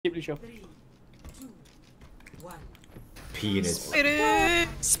Keep Lucio. Penis.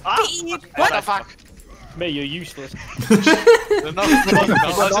 Speed! What the fuck? Mate, you're useless. I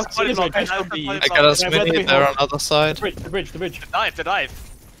got a Smitty there on the other side. The bridge. The dive.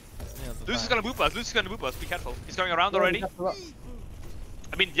 Lucy's gonna boop us, be careful. He's going around already.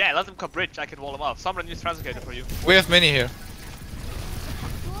 I mean, yeah, let him come bridge, I can wall him off. Someone needs translocator for you. We have mini here.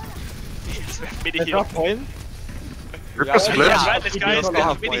 Mini heal. Ripper split. This guy is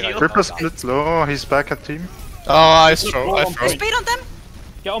mini heal. Ripper split low, he's back at team. Oh, I throw. Speed on them!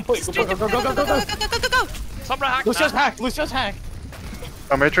 Get on point. Go. Go! Sombra hack. Lucius hack.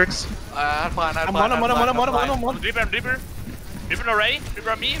 No Matrix. I'm on. Reaper already?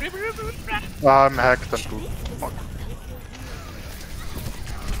 Reaper on me? Reaper. I'm hacked and good.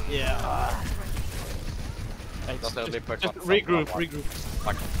 Yeah. Just regroup.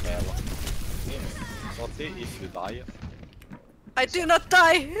 If you die. I do not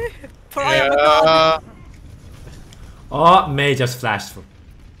die! For I am a god! Oh, May just flashed for.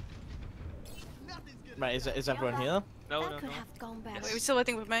 Right, is everyone here? No. Wait, we're still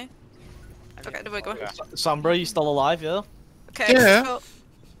waiting with me. Okay, there we go. Sombra, you still alive, yeah? Okay, Yeah. let's go.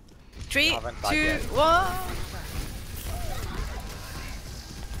 3, 2, 1.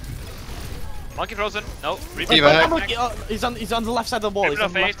 Monkey frozen. No. Reaper. He's on the left side of the wall. Reaper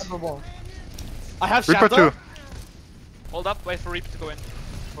I have Ripper shadow. 2. Hold up, wait for Reaper to go in.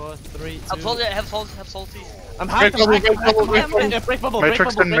 4, 3, 2. Have salty. I'm hacked. Break bubble.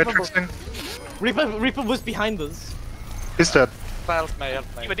 Matrix in. Reaper was behind us. He's dead. Help me.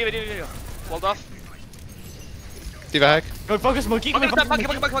 Hold off. D.Va hack. Go focus, monkey. Monkey.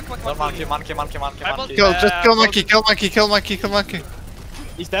 Kill monkey.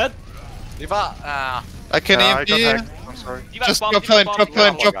 He's dead. D.Va. I can I EMP. got hacked. I'm sorry. Just drop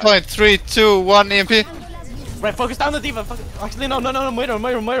point. 3, 2, 1 EMP. Right, focus down the D.Va. Actually, no. Moira.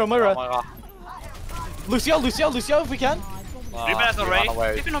 Lucio, if we can. Reaper has no ray.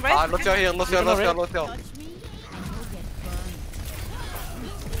 Reaper no ray. Lucio.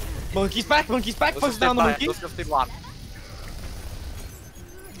 Monkey's back. Focus down the monkey.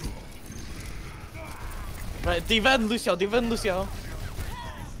 Right, D.Va and Lucio.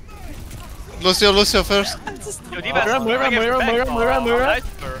 Lucio first. Yo, D.Va. Moira.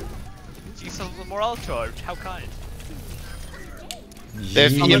 She's a morale charge. How kind. They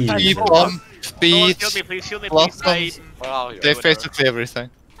have Jeez. EMP, bomb, speed, Please shield me, blossom. please. They have basically everything.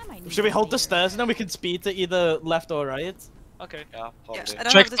 Should we hold the stairs and then we can speed to either left or right? Okay. Yeah, I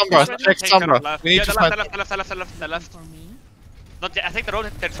don't Check have the Sombra, speed check Sombra. We need to find. The left. Not yet. I think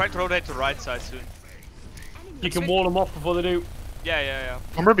they're trying to rotate to right side soon. You can wall them off before they do. Yeah.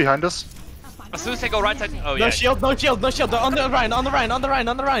 Somewhere behind us. As soon as they go right side. Oh yeah. No shield. They're on the Rhine.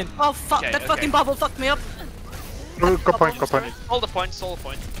 Oh fuck, Okay, that fucking okay. bubble fucked me up. Go point. Hold the point.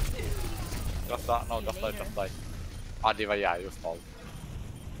 Just die. D.Va, yeah, you stall.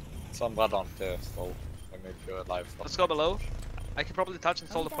 Sombra don't stall. I make you alive. Let's go below. I can probably touch and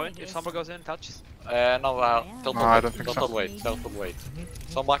stall the point. If Sombra goes in, touch. No, I don't think so. Turtle wait.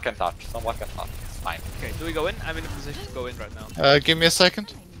 Sombra can touch. It's fine. Okay, do we go in? I'm in a position to go in right now. Give me a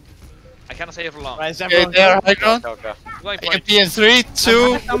second. I cannot say it for long. Right, is Okay, everyone there, high ground. Okay. I'm going point. EMP in 3,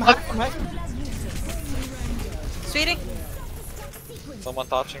 2. I'm hacked. Speeding. Someone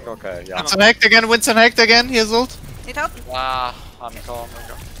touching? Okay, yeah. Winston hacked again. Here's ult. Need help? I'm coming.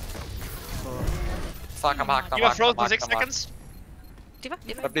 Fuck, I'm hacked. You have frozen for 6 seconds. D.Va.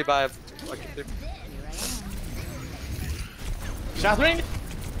 D.Va. Shattering.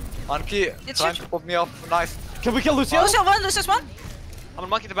 Monkey, It's trying shit. to put me up. Nice. Can we kill Lucio? Lucius 1. I'm a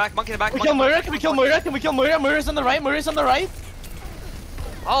monkey in the back. Can we kill Moira? Can we kill Moira? Moira's on the right.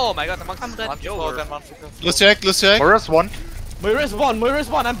 Oh my god, the monkey's I'm dead. Monkey over. frozen, monkey frozen. Lucio hack. Moira's 1. Moira's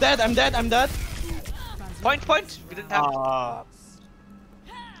one. I'm dead. Point. We didn't have.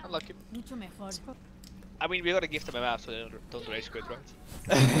 Unlucky. I mean, we gotta give them a map so they don't rage quit, right?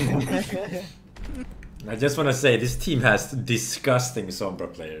 I just want to say this team has disgusting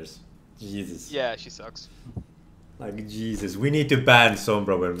Sombra players. Jesus. Yeah, she sucks. Like Jesus, we need to ban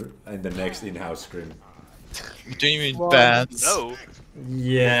Sombra in the next in-house scrim. Do you mean bans? No.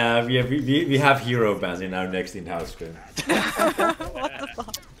 Yeah, we have hero bans in our next in-house scrim. What the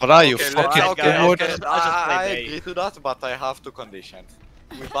fuck? What are you, Okay, fucking guys, wood? guys. I play agree to that, but I have two conditions.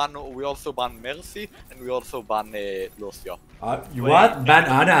 We also ban Mercy, and we also ban Lucio. You what? Ban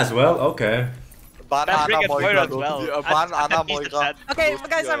Ana as well? Okay. Ban Ban Ana, Brigand Moira Moira, as well. ban Ana, He's the Moira. chat. Okay,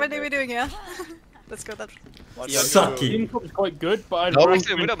 guys, how are we doing here? Let's go that. Sucky. Team quite good, but I'd No,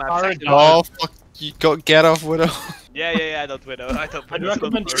 recommend Widow map, Tara actually. Oh, fuck. You get off, Widow. Yeah, I don't Widow. I don't I'd Widow.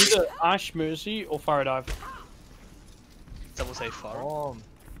 recommend either Ash, Mercy, or Fire Dive. Someone say far. Oh.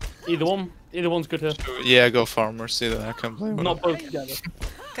 Either one's good here. Yeah, go farmers. See that I can play. Not both together.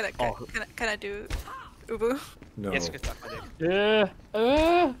 Can I do Ubu? No. Yes, good stuff. I did.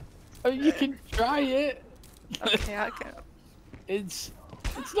 Yeah. You can try it. Okay, I can. It's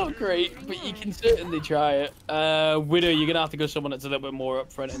not great, but you can certainly try it. Widow, you're gonna have to go someone that's a little bit more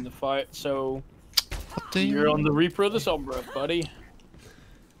up front in the fight. So you're on the Reaper of the Sombra, buddy.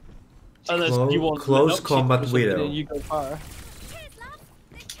 Unless you want close to combat Widow. You go far.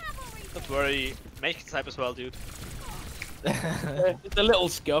 Don't worry, make it type as well, dude. It's a little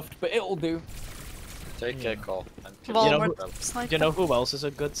scuffed, but it'll do. Take a call. You know who else is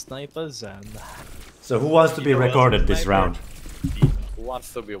a good sniper? Zen. So who wants to be recorded this round? Who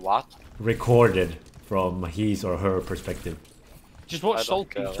wants to be what? Recorded from his or her perspective. Just watch I don't Salty,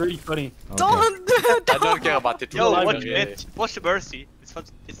 care. it's really funny. Okay. Don't! I don't care about it. Yo, It watch would be- it. Watch the Mercy. It's fun.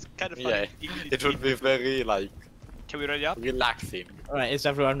 It's kind of funny. Yeah, it would be very like Can we ready up? relaxing. Alright, is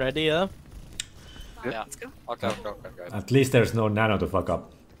everyone ready? Yeah. Yeah. Let's go. Okay. At least there's no nano to fuck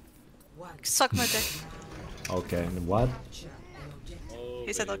up. Suck my dick. Okay, and what?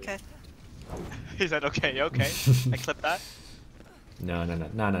 He said okay. He said, okay. I clipped that. No.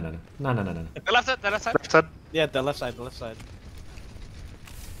 The left side, Left side. Yeah, the left side.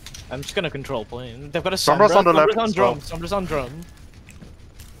 I'm just gonna control point. They've got a Sombra's on the left Sombra's on as well. drum. Sombra's on drum.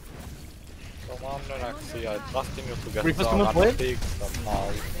 Come on, Relaxy, I trust in you to get Reaper's some coming forward. big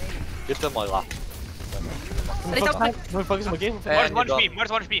somehow. Get them my lap. Can we focus on the game? And Where's you one don't- HP? Where's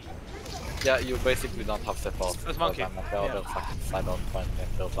one HP? Yeah, you basically don't have support. There's monkey. I'm on the other fucking side of the point and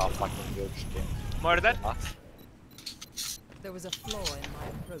there's a fucking huge team. More than that? What? There was a flaw in my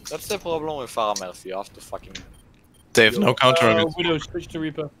approach. That's the problem with farmers, you have to fucking... They have no counter on it. Widow, switch to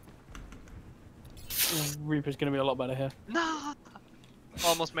Reaper. Reaper's gonna be a lot better here. No!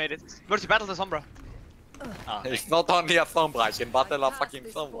 Almost made it. Mercy, battle the Sombra. Ah, It's not only a Sombra, I can battle a fucking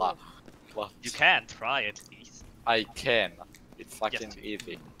Sombra. What? you can try it, please. I can. It's fucking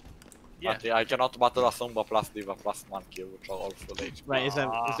easy. Yeah. But I cannot battle a Sombra plus Diva plus Monkey, which are all full HP. Right, is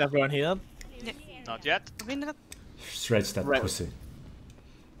everyone here? Not yet. Stretch that Right. pussy.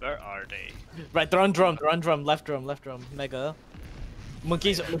 Where are they? Right, they're on drum, left drum, Mega.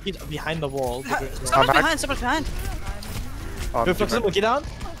 Monkey's behind the wall. Someone's behind. Oh, Who focus the monkey down?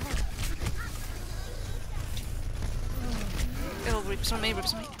 Oh, Reaper's on me.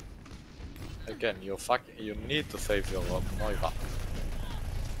 Again, you need to save your Moira.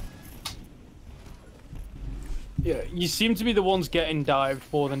 Yeah, you seem to be the ones getting dived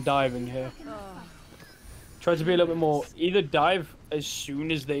more than diving here. Try to be a little bit more. Either dive as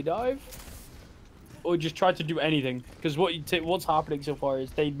soon as they dive, or just try to do anything. Because what's happening so far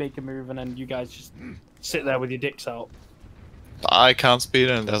is they make a move and then you guys just sit there with your dicks out. I can't speed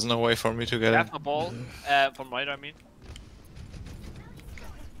and there's no way for me to get in. Half a ball. From right, I mean.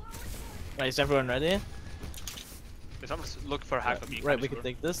 Right, is everyone ready? Let's almost look for half a beat. Right, we can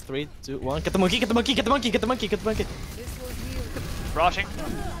take this. 3, 2, 1. Get the monkey! Rushing.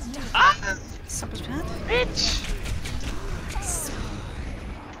 Ah! Someone's behind. Bitch!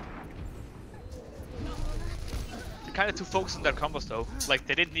 They're kinda too focused on their combos though. Like,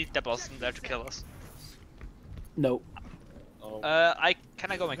 they didn't need the boss in there to kill us. No. Can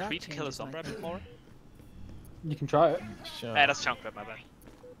I go and creep to kill a Sombra a bit more? You can try it. Sure. That's chunk grab, my bad.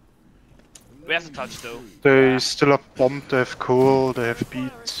 We have to touch though. They still have bomb, they have cool, they have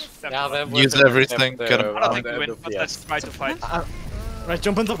beat. Yeah, they have Use weapons, everything, they have get the- him. I don't think we they win, have but the let's try to fight. Right,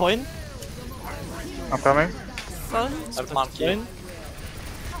 jump into point. I'm coming. Well, Help Monkey. Point.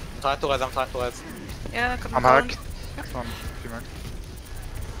 I'm trying to res. yeah, I'm hacked. Teammate.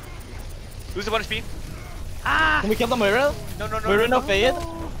 Lose the 1 HP. Can we kill the Moira? No, Moira no fade.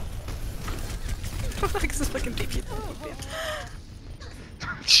 this is fucking DP.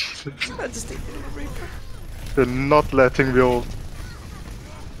 I just DP the Reaper. They're not letting me ult.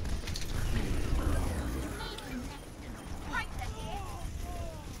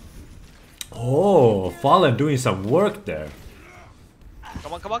 Oh, Fallen doing some work there.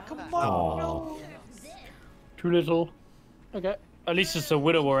 Come on. Oh. Too little. Okay. At least it's a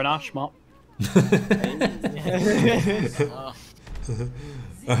Widow or an Ashmop.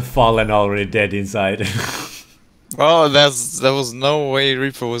 Fallen already dead inside. Well, there was no way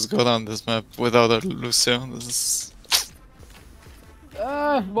Reaper was good on this map without a Lucio. This is...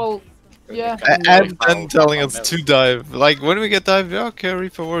 Well, yeah. And then telling us to dive. Like, when we get dive, yeah, okay,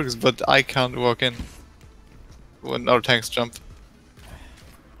 Reaper works, but I can't walk in when our tanks jump.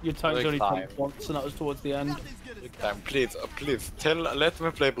 Your time's Big only time. jumped once, and that was towards the end. Big time. Please, let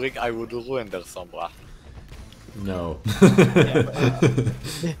me play Brig, I would ruin their Sombra. No.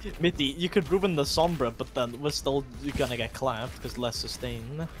 Mitty, you could ruin the Sombra, but then we're still gonna get clamped because less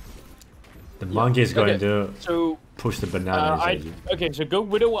sustain. The monkey is going to So push the bananas at you. okay, so go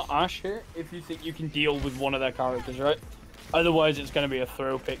Widow or Ashe here if you think you can deal with one of their characters, right? Otherwise, it's going to be a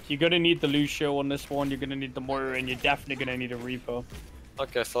throw pick. You're going to need the Lucio on this one. You're going to need the Moira, and you're definitely going to need a Reaper.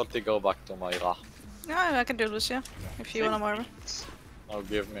 Okay, Salty, go back to Moira. Yeah, I can do Lucia if you want more. Now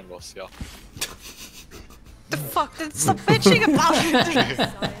give me Lucia. The fuck? Stop bitching about it!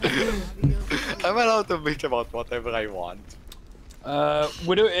 I'm allowed to bitch about whatever I want.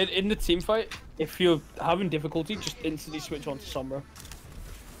 Widow, in the team fight, if you're having difficulty, just instantly switch on to Sombra.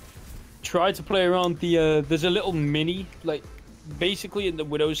 Try to play around the, there's a little mini, like, basically in the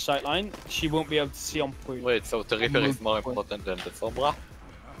Widow's sightline, she won't be able to see on point. Wait, so the Reaper is more important than the Sombra?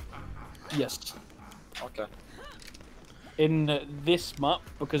 Yes. Okay. In this map,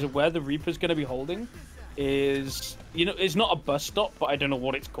 because of where the Reaper's going to be holding, is, you know, it's not a bus stop, but I don't know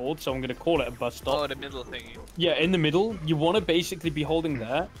what it's called, so I'm going to call it a bus stop. Oh, the middle thingy. Yeah, in the middle, you want to basically be holding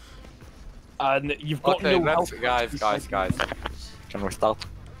there, and you've got Okay, no let's, health. guys. Can we start?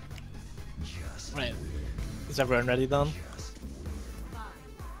 Right. Is everyone ready then?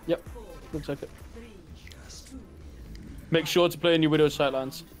 Yep, looks like it. Make sure to play in your Widow's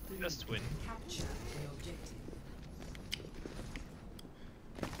sightlines. Just win.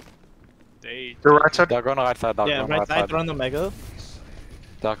 They... The right side. They're gonna right side, they're Yeah, gonna right side, run the Mega.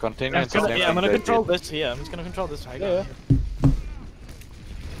 They're continuing to Yeah, I'm gonna they control did. this here. I'm just gonna control this high Yeah. ground.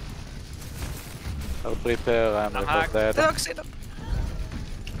 I'll prepare and Reaper's dead. Oxida.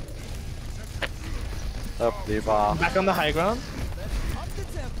 Up, Diva. Back on the high ground.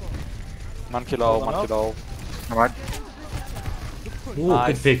 Monkey low, monkey low. Alright. Ooh,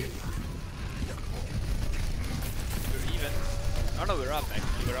 Nice. good pick. We're even. Oh no, we're up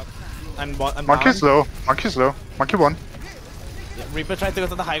actually, we're up. I'm Monkey's down. low. Monkey's low. Monkey one. Yeah, Reaper tried to go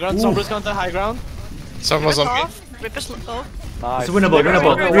to the high ground. Sombra's going to the high ground. Sombra's on me. Off. Reaper's low. Nice. It's winnable,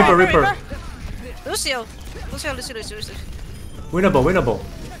 winnable. Reaper. Lucio. Lucio. Winnable.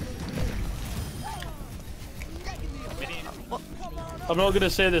 I'm not gonna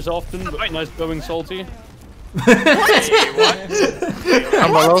say this often, but nice going, Salty. I'm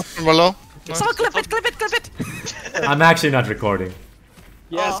below. Nice. Someone clip it. I'm actually not recording.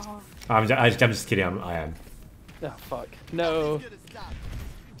 Yes. Oh. I'm just kidding. I am. Oh, fuck. No.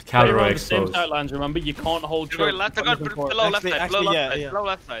 Calro Play around the same exposed. sightlines, remember? You can't hold You're going choke. left, they're going below left side, Actually, below yeah, left side, yeah. below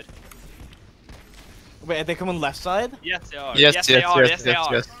left side. Wait, are they coming left side? Yes, they are. Yes, they are. yes. No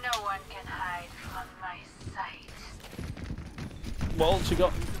one can hide from my sight. What ult you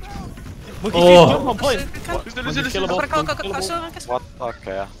got? Monkey Oh. jump on point. Who's the Monkey's Lucio? killable. What?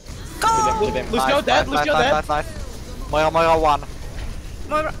 Okay. Go! Lucio dead, Lucio dead. Nice. Moira one.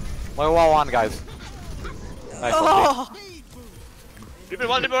 Moira. Moira one, guys. Nice. Oh! Reaper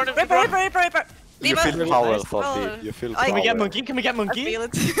one, Reaper one, Reaper. You Diva. feel power, Nice. Salty. You feel I- Can we get power. monkey? Can we get I monkey? feel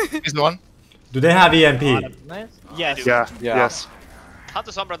it. He's the one. Do they have EMP? Nice. Yes. Yeah. Yeah. Yes. Hunt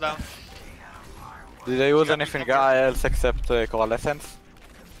the Sombra down. Did they use anything else except coalescence?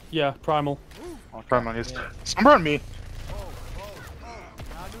 Yeah, primal. Primal is. Sombra on me.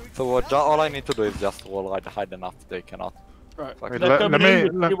 So all I need to do is just roll right hide enough they cannot. Right. Wait, They're let coming me-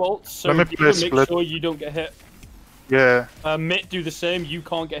 in with two ults, so let me you play gotta make split. sure you don't get hit. Yeah. Mitt do the same. You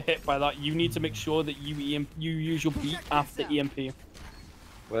can't get hit by that. You need to make sure that you use your beat after EMP.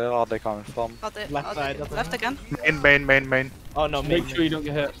 Where are they coming from? Left side, Left again. Main. Oh no, Make me. sure you don't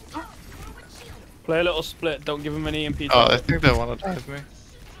get hit. Play a little split. Don't give them any EMP. Oh, I think they wanna dive me.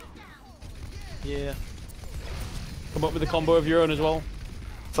 Yeah. Come up with a combo of your own as well.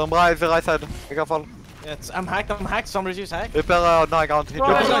 Sombra is the right side. Be careful. Yeah, I'm hacked. Sombra's used hack. Reaper, no, I can't hit you.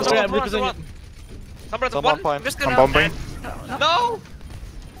 Reaper's Reaper on, one, yeah, Reaper Reaper's on. one. Sombra's Some one. one point. Just I'm gonna. bombing. No!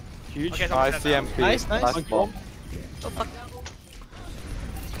 Huge. Okay, Nice Sombra's down. CMP. Nice. Nice bomb. Oh fuck.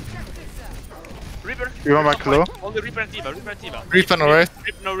 Reaper. You want my Reaper clue? point. Only Reaper and Diva. Reaper on the right.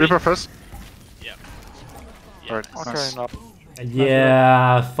 No Reaper first. Yeah. Alright. Okay, Nice. no.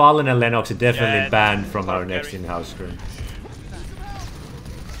 Yeah, Fallen and Lennox are definitely Yeah, banned from top our next carry. in-house scrim.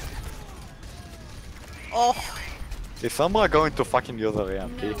 Oh. Is Sombra going to fucking use her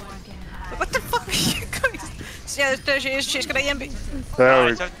EMP? What the fuck are you guys? Yeah, she's gonna EMP. There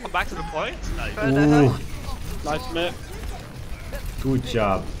we Nice, come back to the point. Nice. Ooh, Nice, Mitt. good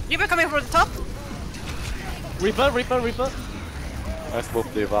job. Reaper coming from the top. Reaper. Nice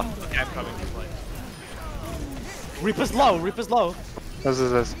move, Diva. Okay, I'm coming to the point. Reaper's low.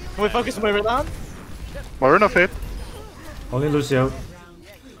 This. Can we focus Moira down? Moira no fit. Only Lucio.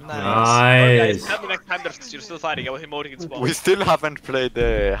 Nice. Nice. Tell me next time you're still fighting. I was emoting in spawn. We still haven't played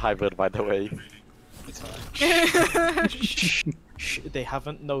the hybrid, by the way. It's fine. Shh, they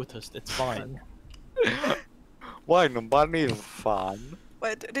haven't noticed. It's fine. Why no bunny is fun?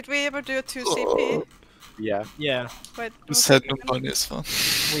 Wait, did we ever do a 2 CP? Yeah. Yeah, Wait, Who was said it no even- bunny is fun?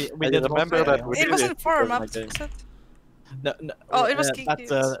 we I did remember one that fail. we It did wasn't it forum because up, my was it? No, Oh, it was that,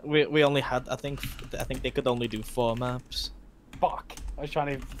 Kinkies. we only had I think they could only do 4 maps. Fuck. I was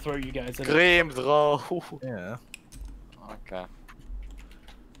trying to throw you guys in. Scrim, bro. Yeah. Okay.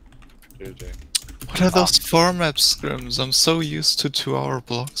 GG. What are those 4 map scrims? I'm so used to 2-hour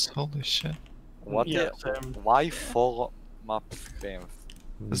blocks. Holy shit. What Yeah, the? Why 4 map scrims?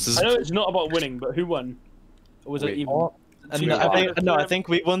 This is I know it's not about winning, but who won? Or was it Wait, even? And Two I think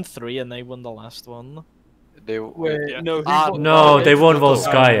we won 3 and they won the last one. They Wait, no, who Ah, won? No, Oh, they won Total.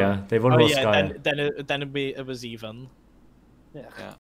 Volskaya. They won Oh yeah, Volskaya. then it was even. Yeah.